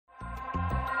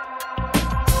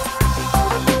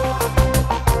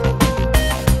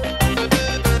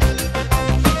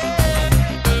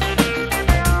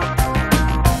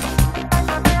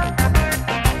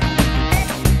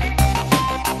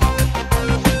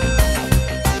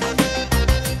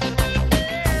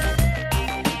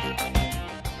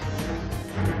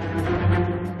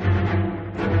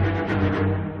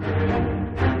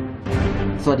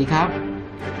ดีครับ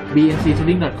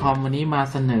B.N.C.touring.com วันนี้มา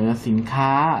เสนอสินค้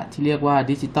าที่เรียกว่า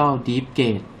Digital Deep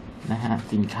Gauge นะฮะ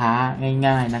สินค้า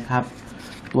ง่ายๆนะครับ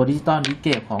ตัว Digital Deep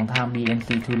Gauge ของทาง B.N.C.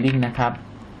 Touring นะครับ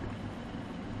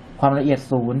ความละเอียด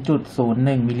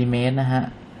 0.01 มิลลิเมตรนะ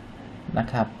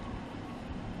ครับ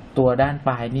ตัวด้านป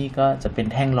ลายนี่ก็จะเป็น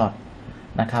แท่งหลอด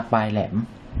นะครับปลายแหลม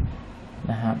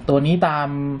นะครับตัวนี้ตา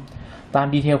ม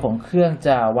ดีเทลของเครื่องจ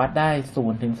ะวัดได้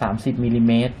 0-30 มิลลิ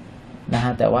เมตรนะฮ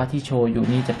ะแต่ว่าที่โชว์อยู่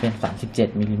นี่จะเป็น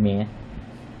 37 มิลลิเมตร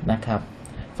นะครับ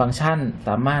ฟังก์ชันส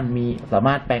ามา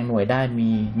รถแปลงหน่วยได้มี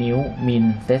นิ้วมิล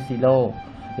เซตซิโล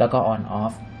แล้วก็ออนออ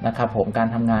ฟนะครับผมการ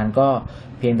ทำงานก็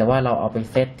เพียงแต่ว่าเราเอาไป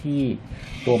เซตที่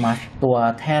ตัว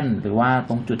แท่นหรือว่าต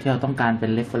รงจุดที่เราต้องการเป็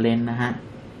น reference นะค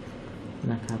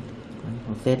รับผ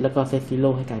มเซตแล้วก็เซตซิโล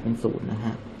ให้กลายเป็น0นะฮ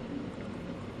ะ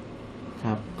ค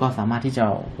รับก็สามารถที่จะ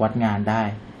วัดงานได้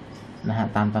นะฮะ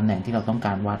ตามตำแหน่งที่เราต้องก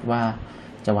ารวัดว่า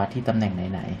จะวัดที่ตำแหน่ง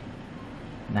ไหน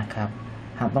ๆนะครับ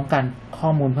หากต้องการข้อ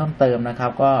มูลเพิ่มเติมนะครั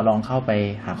บก็ลองเข้าไป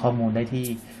หาข้อมูลได้ที่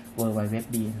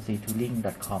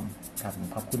www.bnctouring.com ครับ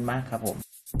ขอบคุณมากครับผม